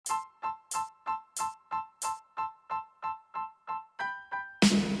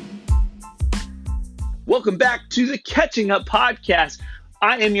Welcome back to the Catching Up Podcast.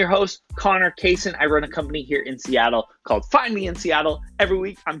 I am your host, Connor Kaysen. I run a company here in Seattle called Find Me in Seattle. Every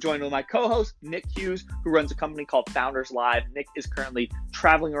week, I'm joined with my co-host, Nick Hughes, who runs a company called Founders Live. Nick is currently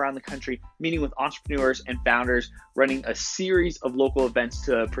traveling around the country, meeting with entrepreneurs and founders, running a series of local events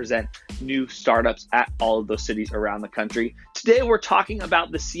to present new startups at all of those cities around the country. Today, we're talking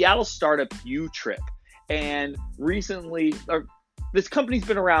about the Seattle Startup U-Trip. And recently, this company's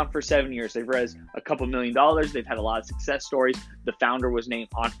been around for 7 years. They've raised a couple $1 million. They've had a lot of success stories. The founder was named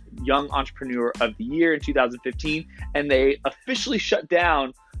Young Entrepreneur of the Year in 2015, and they officially shut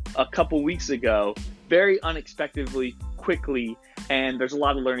down a couple weeks ago, very unexpectedly, quickly, and there's a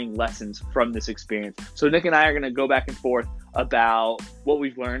lot of learning lessons from this experience. So Nick and I are going to go back and forth about what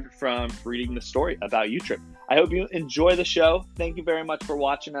we've learned from reading the story about U-Trip. I hope you enjoy the show. Thank you very much for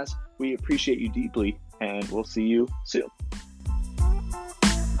watching us. We appreciate you deeply, and we'll see you soon.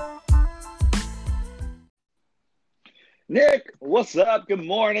 Nick, what's up? Good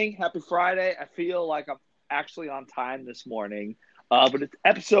morning. Happy Friday. I feel like I'm actually on time this morning, but it's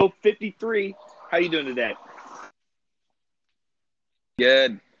episode 53. How you doing today?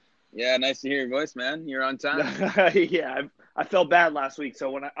 Good. Yeah, nice to hear your voice, man. You're on time. Yeah, I felt bad last week,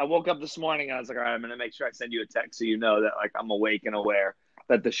 so when I woke up this morning, I was like, all right, I'm going to make sure I send you a text so you know that like I'm awake and aware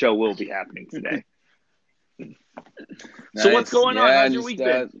that the show will be happening today. Nice. So what's going on? How's your week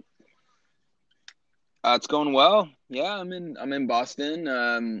been? It's going well. Yeah, I'm in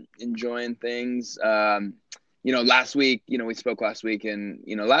Boston, enjoying things. Last week, we spoke last week, and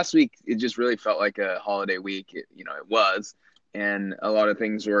last week it just really felt like a holiday week. It was, and a lot of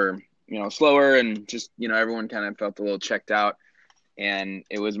things were slower, and just everyone kind of felt a little checked out. And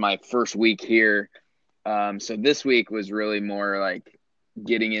it was my first week here, so this week was really more like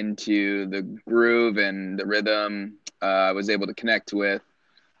getting into the groove and the rhythm. I was able to connect with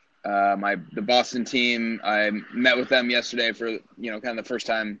the Boston team. I met with them yesterday for kind of the first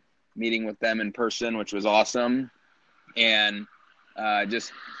time meeting with them in person, which was awesome. And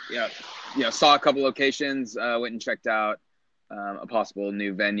just saw a couple locations, went and checked out a possible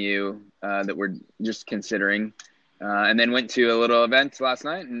new venue that we're just considering, and then went to a little event last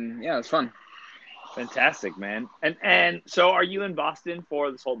night, and yeah, it was fun. Fantastic, man. And so are you in Boston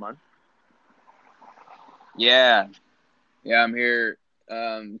for this whole month? Yeah, I'm here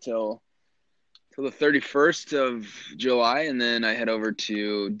till the 31st of July, and then I head over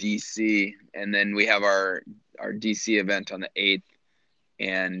to DC, and then we have our DC event on the 8th,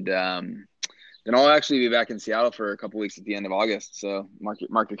 and then I'll actually be back in Seattle for a couple weeks at the end of August. So mark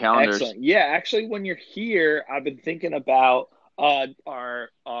your calendars. Excellent. Yeah, actually, when you're here, I've been thinking about our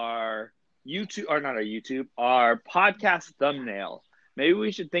YouTube, or not our YouTube, our podcast thumbnail. Maybe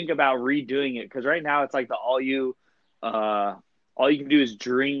we should think about redoing it, because right now it's like the all you can do is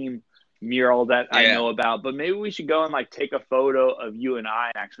dream mural that I know about. But maybe we should go and like take a photo of you and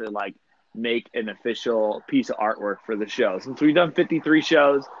I and actually like make an official piece of artwork for the show. Since we've done 53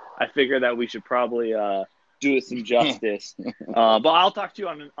 shows, I figure that we should probably do it some justice. But I'll talk to you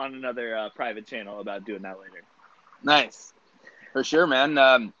on another private channel about doing that later. Nice, for sure,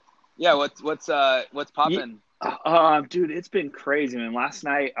 man. Yeah, what's popping? Dude, it's been crazy, man. Last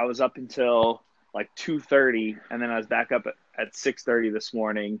night I was up until like 2:30, and then I was back up at 6:30 this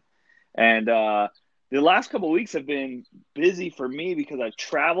morning. And the last couple of weeks have been busy for me because I've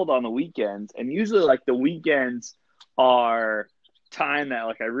traveled on the weekends, and usually like the weekends are time that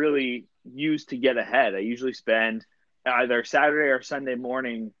like I really use to get ahead. I usually spend either Saturday or Sunday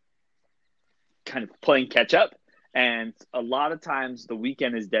morning kind of playing catch up, and a lot of times the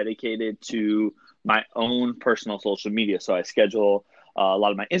weekend is dedicated to my own personal social media. So I schedule a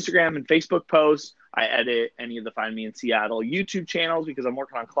lot of my Instagram and Facebook posts. I edit any of the Find Me in Seattle YouTube channels because I'm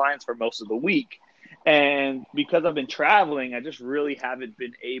working on clients for most of the week. And because I've been traveling, I just really haven't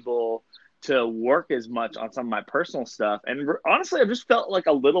been able to work as much on some of my personal stuff. And honestly, I've just felt like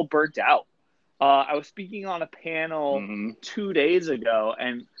a little burnt out. I was speaking on a panel 2 days ago,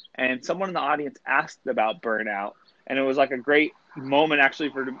 and someone in the audience asked about burnout. And it was like a great moment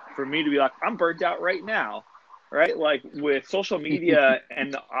actually for me to be like, I'm burnt out right now, right? Like with social media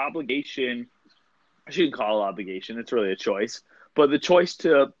and the obligation, I shouldn't call it obligation, it's really a choice, but the choice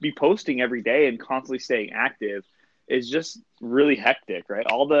to be posting every day and constantly staying active is just really hectic, right?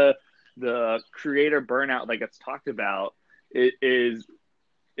 All the creator burnout that gets talked about is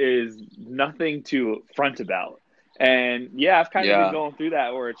nothing to front about. And yeah, I've kind of been going through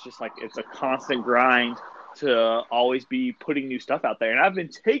that where it's just like it's a constant grind to always be putting new stuff out there. And I've been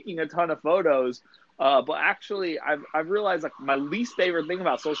taking a ton of photos, but actually I've realized like my least favorite thing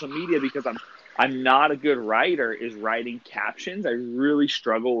about social media, because I'm not a good writer, is writing captions. I really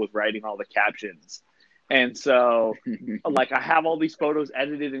struggle with writing all the captions. And so like I have all these photos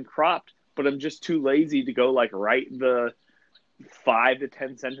edited and cropped, but I'm just too lazy to go like write the 5 to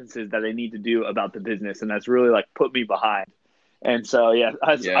 10 sentences that I need to do about the business. And that's really like put me behind. And so, yeah,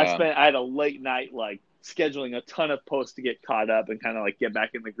 Yeah. I had a late night, like scheduling a ton of posts to get caught up and kind of like get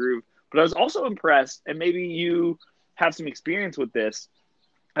back in the groove. But I was also impressed, and maybe you have some experience with this.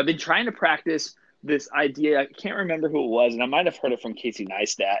 I've been trying to practice this idea. I can't remember who it was, and I might have heard it from Casey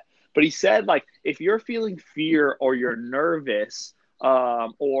Neistat, but he said like if you're feeling fear or you're nervous,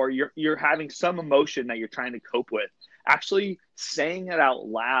 or you're having some emotion that you're trying to cope with, actually saying it out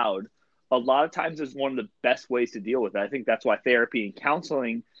loud a lot of times is one of the best ways to deal with it. I think that's why therapy and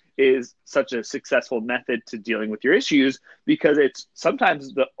counseling is such a successful method to dealing with your issues, because it's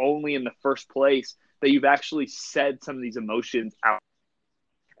sometimes the only in the first place that you've actually said some of these emotions out.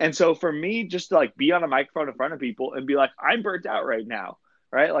 And so for me, just to like be on a microphone in front of people and be like, I'm burnt out right now,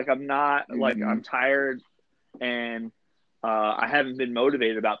 right? Like I'm not like Mm-hmm. I'm tired and I haven't been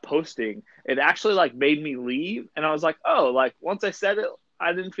motivated about posting. It actually like made me leave, and I was like, oh, like once I said it,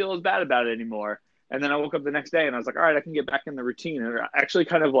 I didn't feel as bad about it anymore. And then I woke up the next day and I was like, all right, I can get back in the routine. And I actually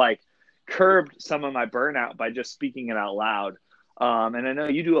kind of like curbed some of my burnout by just speaking it out loud. And I know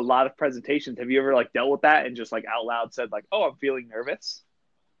you do a lot of presentations. Have you ever like dealt with that and just like out loud said like, oh, I'm feeling nervous?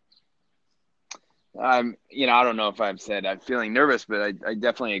 I don't know if I've said I'm feeling nervous, but I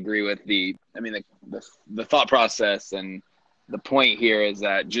definitely agree with the thought process, and the point here is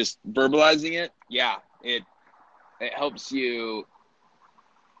that just verbalizing it, yeah, it helps you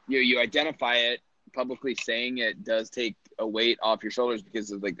identify it. Publicly saying it does take a weight off your shoulders,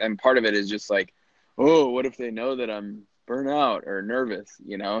 because of and part of it is just like, oh, what if they know that I'm burnt out or nervous?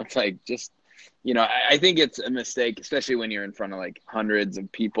 It's like just, I think it's a mistake, especially when you're in front of like hundreds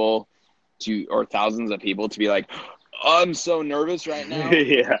of people or thousands of people, to be like, oh, I'm so nervous right now.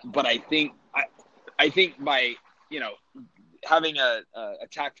 Yeah. But I think by, having a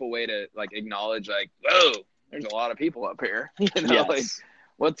tactful way to like acknowledge like, whoa, there's a lot of people up here, Yes. like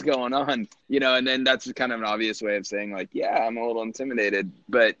what's going on, and then that's kind of an obvious way of saying like, yeah, I'm a little intimidated.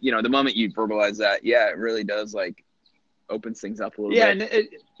 But, the moment you verbalize that, yeah, it really does like opens things up a little bit. And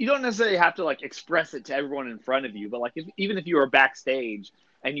you don't necessarily have to like express it to everyone in front of you, but like even if you were backstage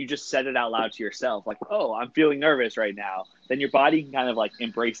and you just said it out loud to yourself, like, oh, I'm feeling nervous right now, then your body can kind of like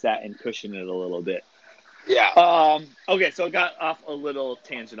embrace that and cushion it a little bit. Yeah. Okay, so I got off a little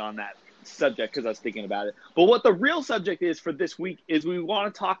tangent on that subject because I was thinking about it. But what the real subject is for this week is we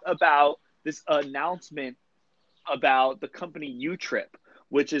want to talk about this announcement about the company Utrip,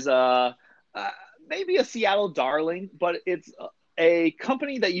 which is maybe a Seattle darling, but it's a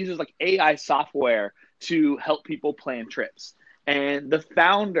company that uses like AI software to help people plan trips. And the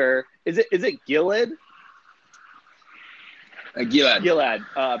founder is it Gilad? Gilad.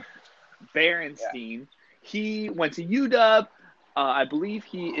 Gilad Berenstein. Yeah. He went to UW. I believe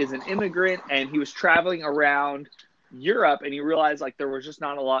he is an immigrant, and he was traveling around Europe, and he realized like there was just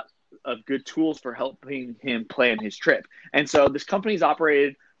not a lot of good tools for helping him plan his trip. And so this company's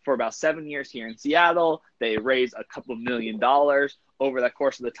operated for about 7 years here in Seattle. They raised a couple $1 million over the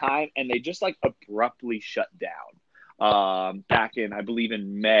course of the time, and they just like abruptly shut down back in, I believe,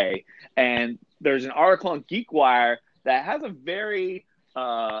 in May. And there's an article on GeekWire that has a very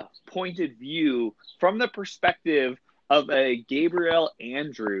pointed view from the perspective of a Gabriel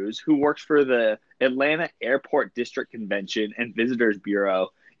Andrews, who works for the Atlanta Airport District Convention and Visitors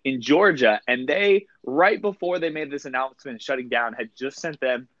Bureau in Georgia. And they, right before they made this announcement shutting down, had just sent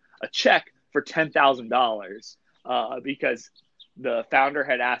them a check for $10,000 because the founder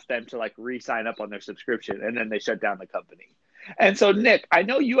had asked them to like re-sign up on their subscription, and then they shut down the company. And so, Nick, I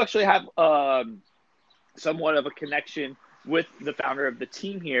know you actually have somewhat of a connection with the founder of the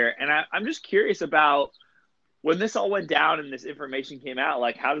team here. And I'm just curious about when this all went down and this information came out,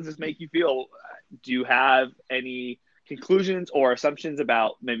 like, how does this make you feel? Do you have any conclusions or assumptions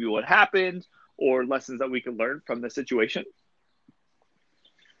about maybe what happened or lessons that we can learn from the situation?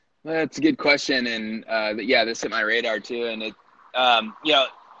 That's a good question. And yeah, this hit my radar too. And it,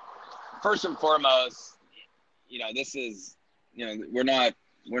 first and foremost, this is, we're not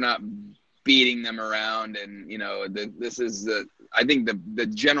beating them around, and this is I think the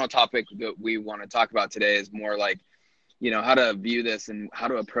general topic that we want to talk about today is more like, how to view this and how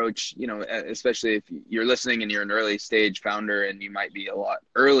to approach, especially if you're listening and you're an early stage founder and you might be a lot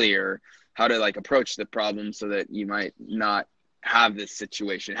earlier, how to like approach the problem so that you might not have this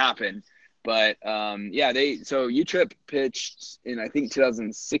situation happen. But so Utrip pitched in, I think,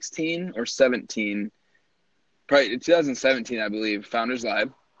 2016 or 17, probably 2017, I believe, Founders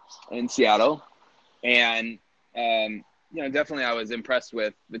Live in Seattle. And, definitely I was impressed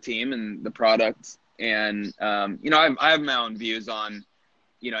with the team and the product And I have my own views on,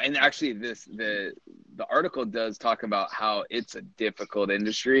 and actually the article does talk about how it's a difficult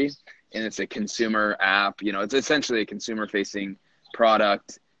industry, and it's a consumer app. It's essentially a consumer facing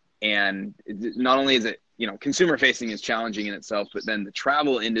product, and not only is it, consumer facing is challenging in itself, but then the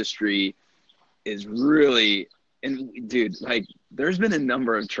travel industry is really, and dude, like there's been a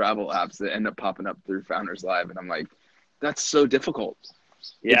number of travel apps that end up popping up through Founders Live, and I'm like, that's so difficult.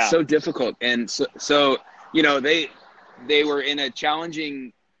 Yeah. It's so difficult. And so they were in a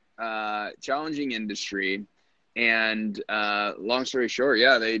challenging industry, and long story short,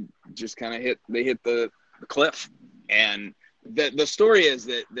 they just kind of hit the cliff. And the story is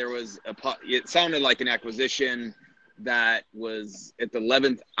that there was it sounded like an acquisition that was at the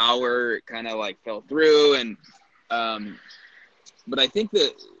 11th hour, it kind of like fell through. And but I think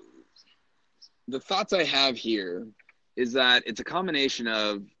that the thoughts I have here is that it's a combination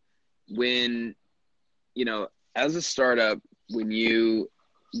of when, as a startup, when you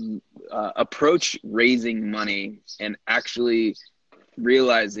approach raising money and actually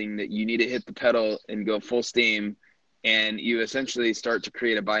realizing that you need to hit the pedal and go full steam, and you essentially start to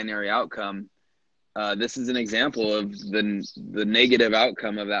create a binary outcome. This is an example of the negative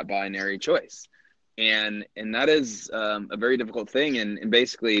outcome of that binary choice. And that is a very difficult thing. And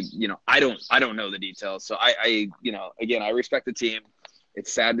basically, I don't know the details. So I again, I respect the team.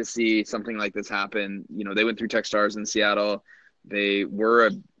 It's sad to see something like this happen. They went through Techstars in Seattle. They were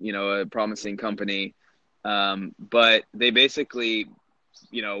a promising company. But they basically,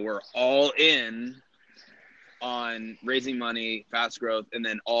 were all in on raising money, fast growth, and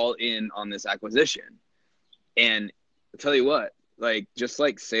then all in on this acquisition. And I'll tell you what, like, just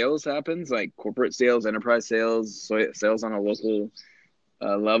like sales happens, like corporate sales, enterprise sales, sales on a local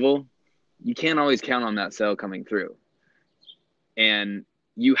level, you can't always count on that sale coming through. And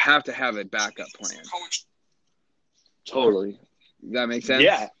you have to have a backup plan. Totally. Does that make sense?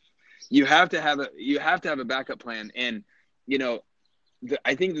 Yeah. You have to have a backup plan. And,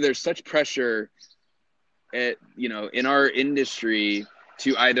 I think that there's such pressure in our industry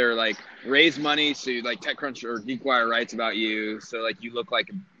to either like raise money, so like TechCrunch or GeekWire writes about you, so like you look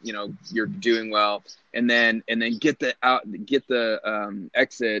like you're doing well, and then get the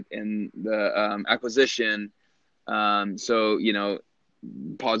exit and the acquisition, so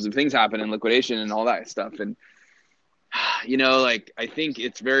positive things happen and liquidation and all that stuff. And like I think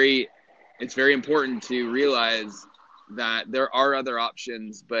it's very important to realize that there are other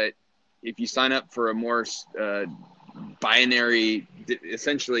options, but if you sign up for a more binary,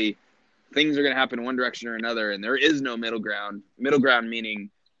 essentially things are going to happen in one direction or another, and there is no middle ground. Middle ground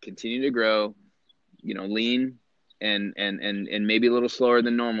meaning continue to grow, lean and maybe a little slower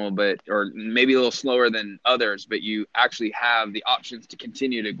than normal, or maybe a little slower than others, but you actually have the options to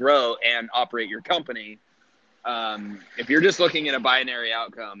continue to grow and operate your company. If you're just looking at a binary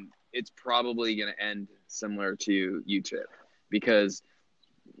outcome, it's probably going to end similar to UTIP, because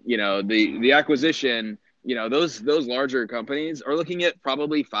the acquisition, those larger companies are looking at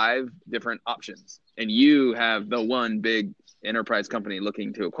probably 5 different options, and you have the one big enterprise company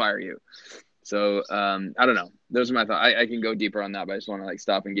looking to acquire you. So I don't know. Those are my thoughts. I can go deeper on that, but I just want to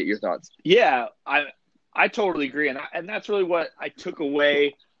stop and get your thoughts. Yeah, I totally agree, and that's really what I took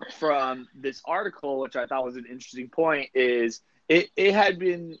away from this article, which I thought was an interesting point. Is it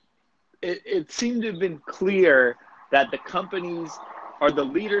seemed to have been clear that the companies or the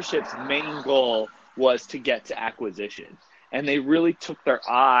leadership's main goal was to get to acquisition. And they really took their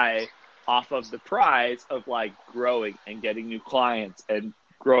eye off of the prize of like growing and getting new clients and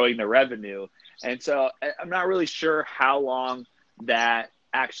growing the revenue. And so I'm not really sure how long that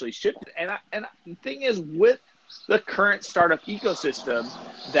actually shifted. And the thing is, with the current startup ecosystem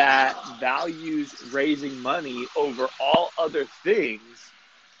that values raising money over all other things,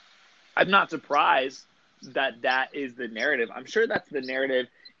 I'm not surprised that is the narrative. I'm sure that's the narrative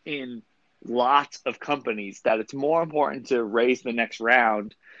in lots of companies, that it's more important to raise the next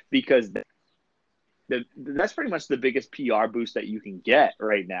round, because that's pretty much the biggest PR boost that you can get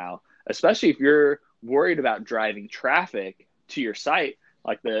right now, especially if you're worried about driving traffic to your site.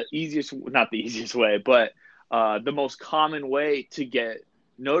 Like not the easiest way, but the most common way to get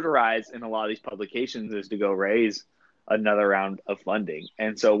notarized in a lot of these publications is to go raise another round of funding.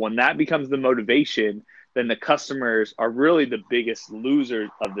 And so when that becomes the motivation, then the customers are really the biggest losers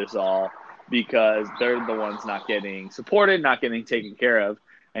of this all, because they're the ones not getting supported, not getting taken care of.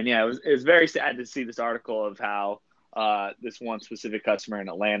 And yeah, it was very sad to see this article of how this one specific customer in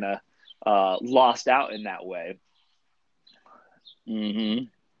Atlanta lost out in that way. Mm-hmm.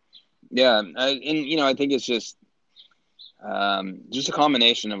 Yeah, I think it's just, Just a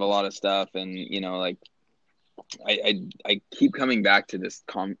combination of a lot of stuff. And, like I keep coming back to this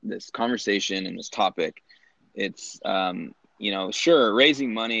conversation and this topic. It's, sure,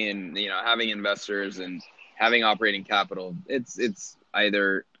 raising money and, having investors and having operating capital. It's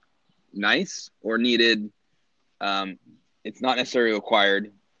either nice or needed. It's not necessarily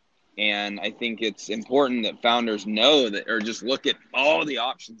required. And I think it's important that founders know that, or just look at all the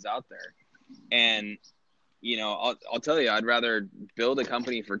options out there. And, I'll tell you, I'd rather build a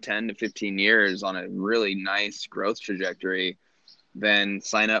company for 10 to 15 years on a really nice growth trajectory than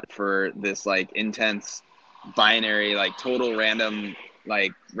sign up for this like intense binary, like total random,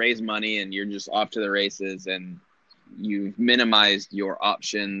 like raise money and you're just off to the races and you've minimized your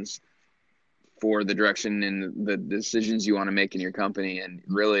options for the direction and the decisions you want to make in your company. And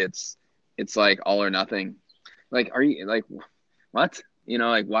really it's like all or nothing. Like, are you like, what?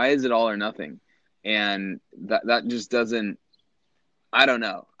 Like, why is it all or nothing? And that just doesn't, I don't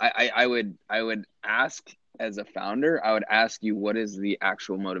know. I would ask as a founder, I would ask you, what is the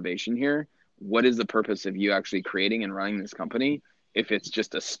actual motivation here? What is the purpose of you actually creating and running this company? If it's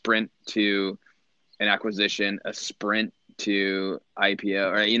just a sprint to an acquisition, a sprint to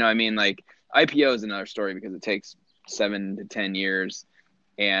IPO, or, like IPO is another story because it takes 7 to 10 years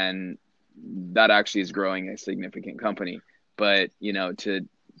and that actually is growing a significant company. But,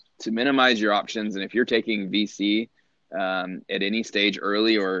 to minimize your options. And if you're taking VC at any stage,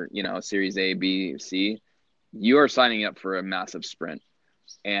 early or, series A, B, C, you are signing up for a massive sprint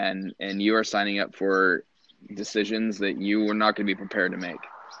and you are signing up for decisions that you are not going to be prepared to make.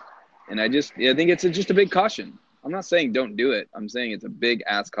 And I think it's just a big caution. I'm not saying don't do it. I'm saying it's a big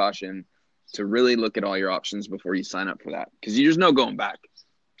ass caution to really look at all your options before you sign up for that. Cause there's no going back.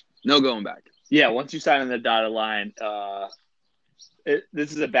 No going back. Yeah. Once you sign on the dotted line,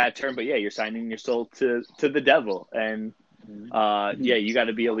 this is a bad term, but yeah, you're signing your soul to the devil, and you got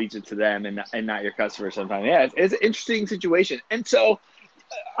to be allegiant to them and not your customer sometimes. Yeah, it's an interesting situation, and so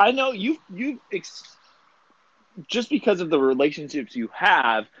I know you just because of the relationships you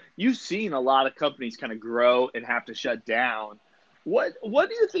have, you've seen a lot of companies kind of grow and have to shut down. What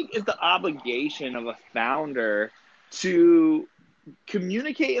do you think is the obligation of a founder to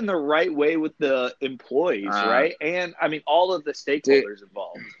communicate in the right way with the employees, right? And I mean, all of the stakeholders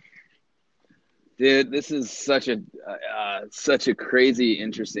involved. Dude, this is such a crazy,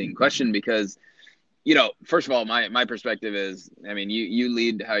 interesting question because, first of all, my perspective is, I mean, you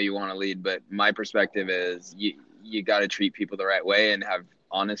lead how you want to lead, but my perspective is you got to treat people the right way and have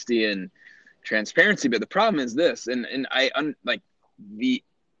honesty and transparency. But the problem is this, and like the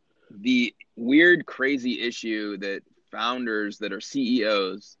weird, crazy issue that founders that are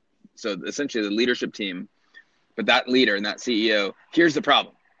CEOs, so essentially the leadership team, but that leader and that CEO, here's the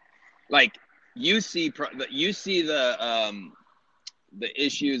problem. Like you see the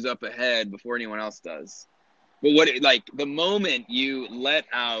issues up ahead before anyone else does. But the moment you let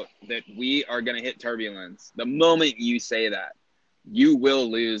out that we are going to hit turbulence, the moment you say that, you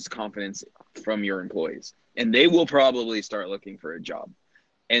will lose confidence from your employees and they will probably start looking for a job.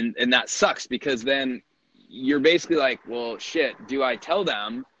 And that sucks because then you're basically like, well, shit, do I tell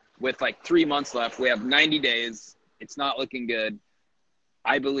them with like 3 months left, we have 90 days, it's not looking good.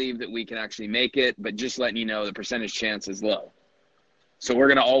 I believe that we can actually make it, but just letting you know the percentage chance is low. So we're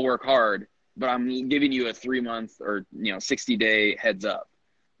going to all work hard, but I'm giving you a 3 month or 60-day heads up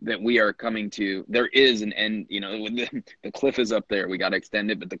that we are coming to, there is an end, the cliff is up there. We got to extend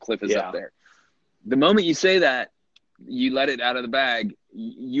it, but the cliff is up there. The moment you say that, you let it out of the bag,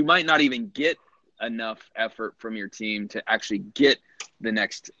 you might not even get enough effort from your team to actually get the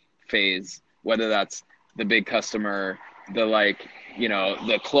next phase, whether that's the big customer, the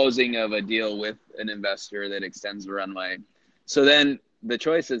closing of a deal with an investor that extends the runway. So then the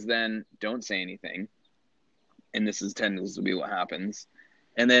choice is then don't say anything. And this tends to be what happens.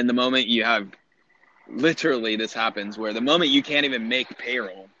 And then the moment you have, literally this happens where the moment you can't even make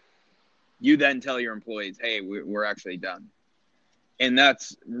payroll, you then tell your employees, hey, we're actually done. And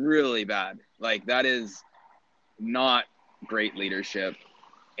that's really bad. Like that is not great leadership.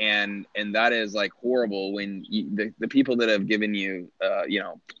 And that is like horrible when the people that have given you,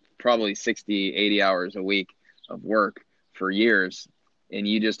 probably 60, 80 hours a week of work for years. And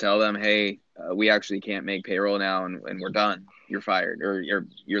you just tell them, hey, we actually can't make payroll now and we're done. You're fired or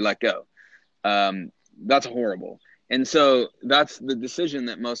you're let go. That's horrible. And so that's the decision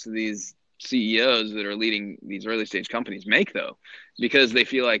that most of these CEOs that are leading these early stage companies make though, because they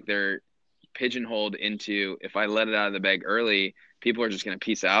feel like they're pigeonholed into, if I let it out of the bag early, people are just going to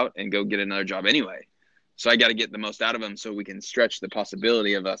peace out and go get another job anyway. So I got to get the most out of them so we can stretch the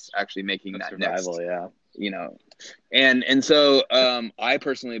possibility of us actually making that survival, next. Yeah. And so I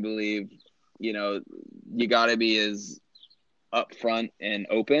personally believe, you got to be as upfront and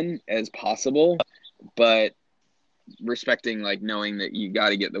open as possible, but respecting, like, knowing that you got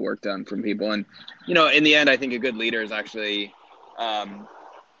to get the work done from people. And, in the end, I think a good leader is actually,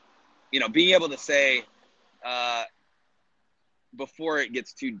 being able to say, before it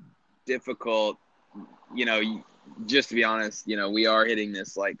gets too difficult, just to be honest, we are hitting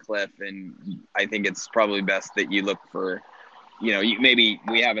this like cliff, and I think it's probably best that you look for, maybe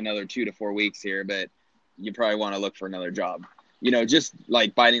we have another 2 to 4 weeks here, but you probably want to look for another job, just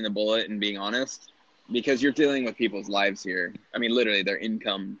like biting the bullet and being honest, because you're dealing with people's lives here. I mean, literally their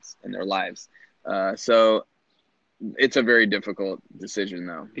incomes and their lives. So it's a very difficult decision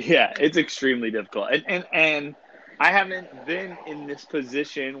though. Yeah, it's extremely difficult. And I haven't been in this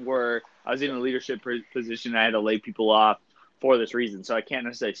position where I was in a leadership position and I had to lay people off for this reason. So I can't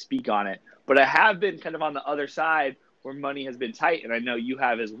necessarily speak on it. But I have been kind of on the other side where money has been tight, and I know you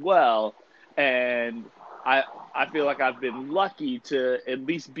have as well. And I feel like I've been lucky to at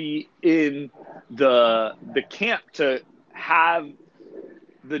least be in the camp to have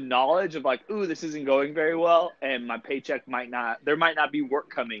the knowledge of like, ooh, this isn't going very well, and my paycheck there might not be work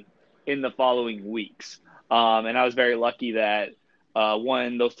coming in the following weeks. And I was very lucky that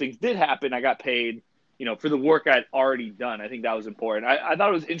when those things did happen, I got paid, for the work I'd already done. I think that was important. I thought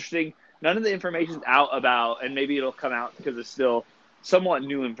it was interesting. None of the information's out about, and maybe it'll come out because it's still somewhat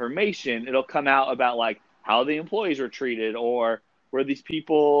new information. It'll come out about like how the employees were treated, or were these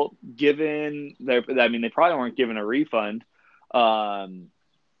people given they probably weren't given a refund.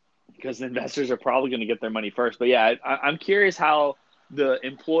 Because the investors are probably going to get their money first. But yeah, I'm curious how the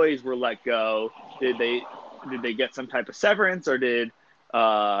employees were let go. Did they get some type of severance, or did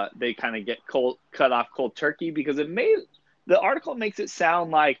they kind of get cut off cold turkey? Because the article makes it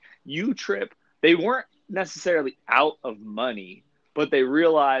sound like U-Trip, they weren't necessarily out of money, but they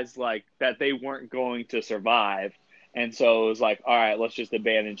realized like that they weren't going to survive. And so it was like, all right, let's just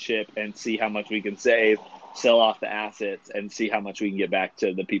abandon ship and see how much we can save, sell off the assets, and see how much we can get back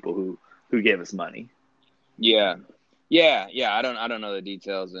to the people who gave us money. Yeah. I don't know the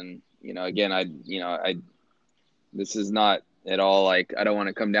details. And, again, this is not at all like, I don't want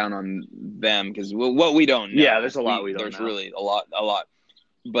to come down on them because what we don't know. Yeah, there's a lot we don't know. There's really a lot.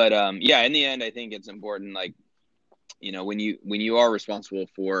 But, in the end, I think it's important, like, when you are responsible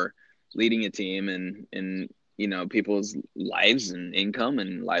for leading a team and people's lives and income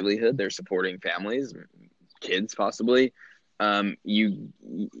and livelihood, they're supporting families, kids possibly, they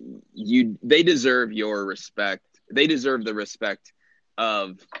deserve your respect. They deserve the respect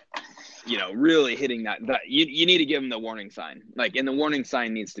of, really hitting that you need to give them the warning sign. Like, and the warning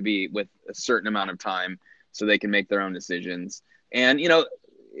sign needs to be with a certain amount of time so they can make their own decisions. And,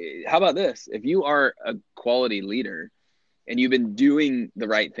 how about this? If you are a quality leader and you've been doing the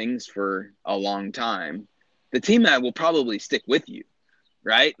right things for a long time, the team that will probably stick with you,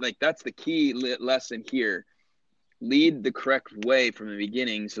 right? Like, that's the key lesson here. Lead the correct way from the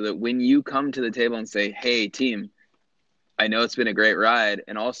beginning so that when you come to the table and say, hey, team, I know it's been a great ride,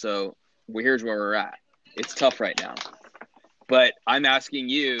 and also, here's where we're at. It's tough right now, but I'm asking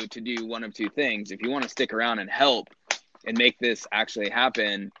you to do one of two things. If you want to stick around and help and make this actually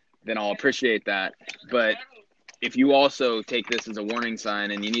happen, then I'll appreciate that. But if you also take this as a warning sign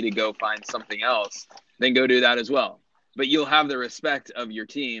and you need to go find something else, then go do that as well. But you'll have the respect of your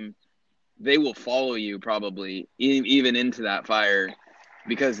team. They will follow you probably even into that fire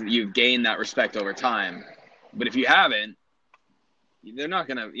because you've gained that respect over time. But if you haven't, they're not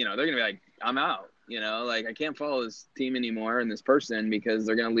going to, they're going to be like, I'm out, like I can't follow this team anymore and this person because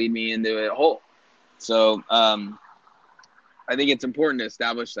they're going to lead me into a hole. So I think it's important to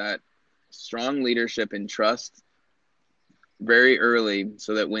establish that strong leadership and trust very early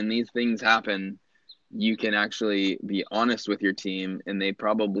so that when these things happen, you can actually be honest with your team and they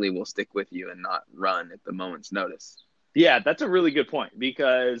probably will stick with you and not run at the moment's notice. Yeah, that's a really good point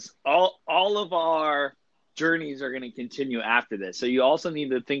because all of our journeys are going to continue after this. So you also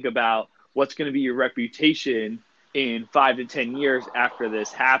need to think about what's going to be your reputation in 5 to 10 years after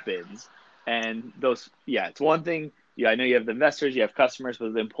this happens. And it's one thing. I know you have the investors, you have customers,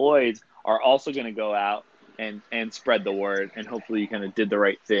 but the employees are also going to go out and spread the word. And hopefully you kind of did the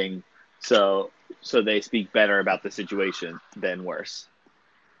right thing. So they speak better about the situation than worse.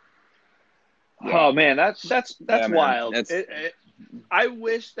 Yeah. Oh man, that's wild. I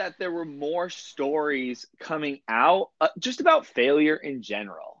wish that there were more stories coming out just about failure in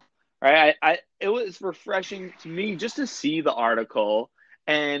general. Right? It was refreshing to me just to see the article,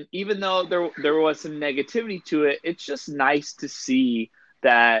 and even though there was some negativity to it, it's just nice to see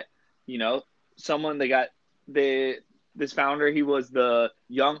that someone this founder. He was the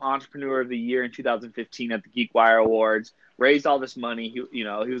Young Entrepreneur of the Year in 2015 at the GeekWire Awards. Raised all this money. He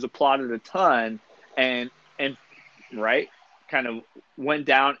was applauded a ton, and right, kind of went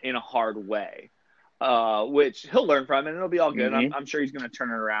down in a hard way, which he'll learn from, and it'll be all good. Mm-hmm. I'm sure he's going to turn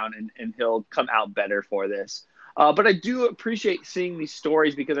it around, and he'll come out better for this. But I do appreciate seeing these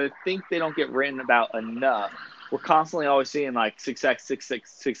stories because I think they don't get written about enough. We're constantly always seeing like success,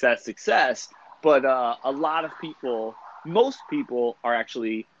 but a lot of people, most people, are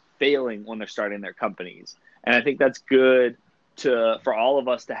actually failing when they're starting their companies, and I think that's good for all of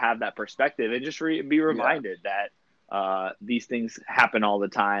us to have that perspective and just be reminded that these things happen all the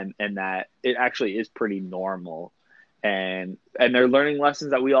time and that it actually is pretty normal. And they're learning lessons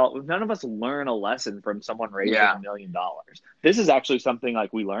that none of us learn a lesson from someone raising $1 million. This is actually something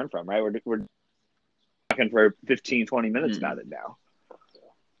like we learn from, right? We're talking for 15, 20 minutes about it now.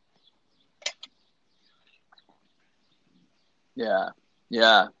 Yeah.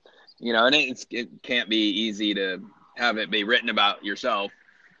 Yeah. And it can't be easy to have it be written about yourself,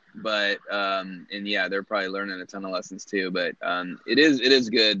 but, they're probably learning a ton of lessons too, but, it is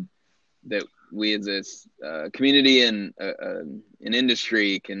good that we as this community and an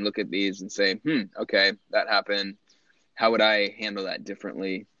industry can look at these and say, okay, that happened. How would I handle that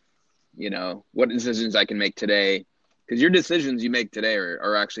differently? What decisions I can make today? Because your decisions you make today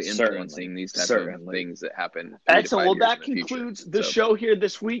are actually influencing these types of things that happen. Excellent. Well, that concludes the show here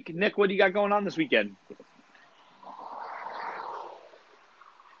this week. Nick, what do you got going on this weekend?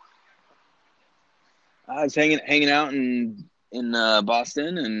 I was hanging out in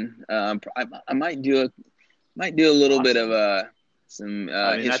Boston, and I might do a little bit of some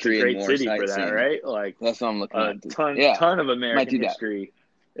history and more city for that, right? Like that's what I'm looking at. Ton of American history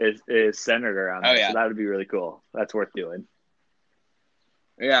is centered around that. So that would be really cool. That's worth doing.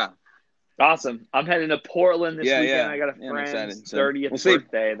 Yeah. Awesome. I'm heading to Portland this weekend. Yeah. I got a friend's 30th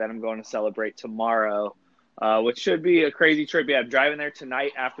birthday that I'm going to celebrate tomorrow. Which should be a crazy trip. Yeah, I'm driving there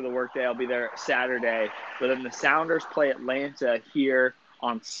tonight after the workday. I'll be there Saturday. But then the Sounders play Atlanta here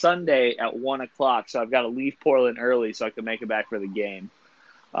on Sunday at 1:00. So I've got to leave Portland early so I can make it back for the game.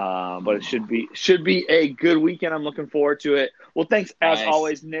 But it should be a good weekend. I'm looking forward to it. Well, thanks as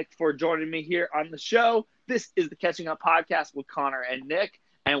always, Nick, for joining me here on the show. This is the Catching Up Podcast with Connor and Nick,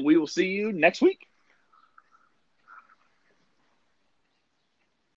 and we will see you next week.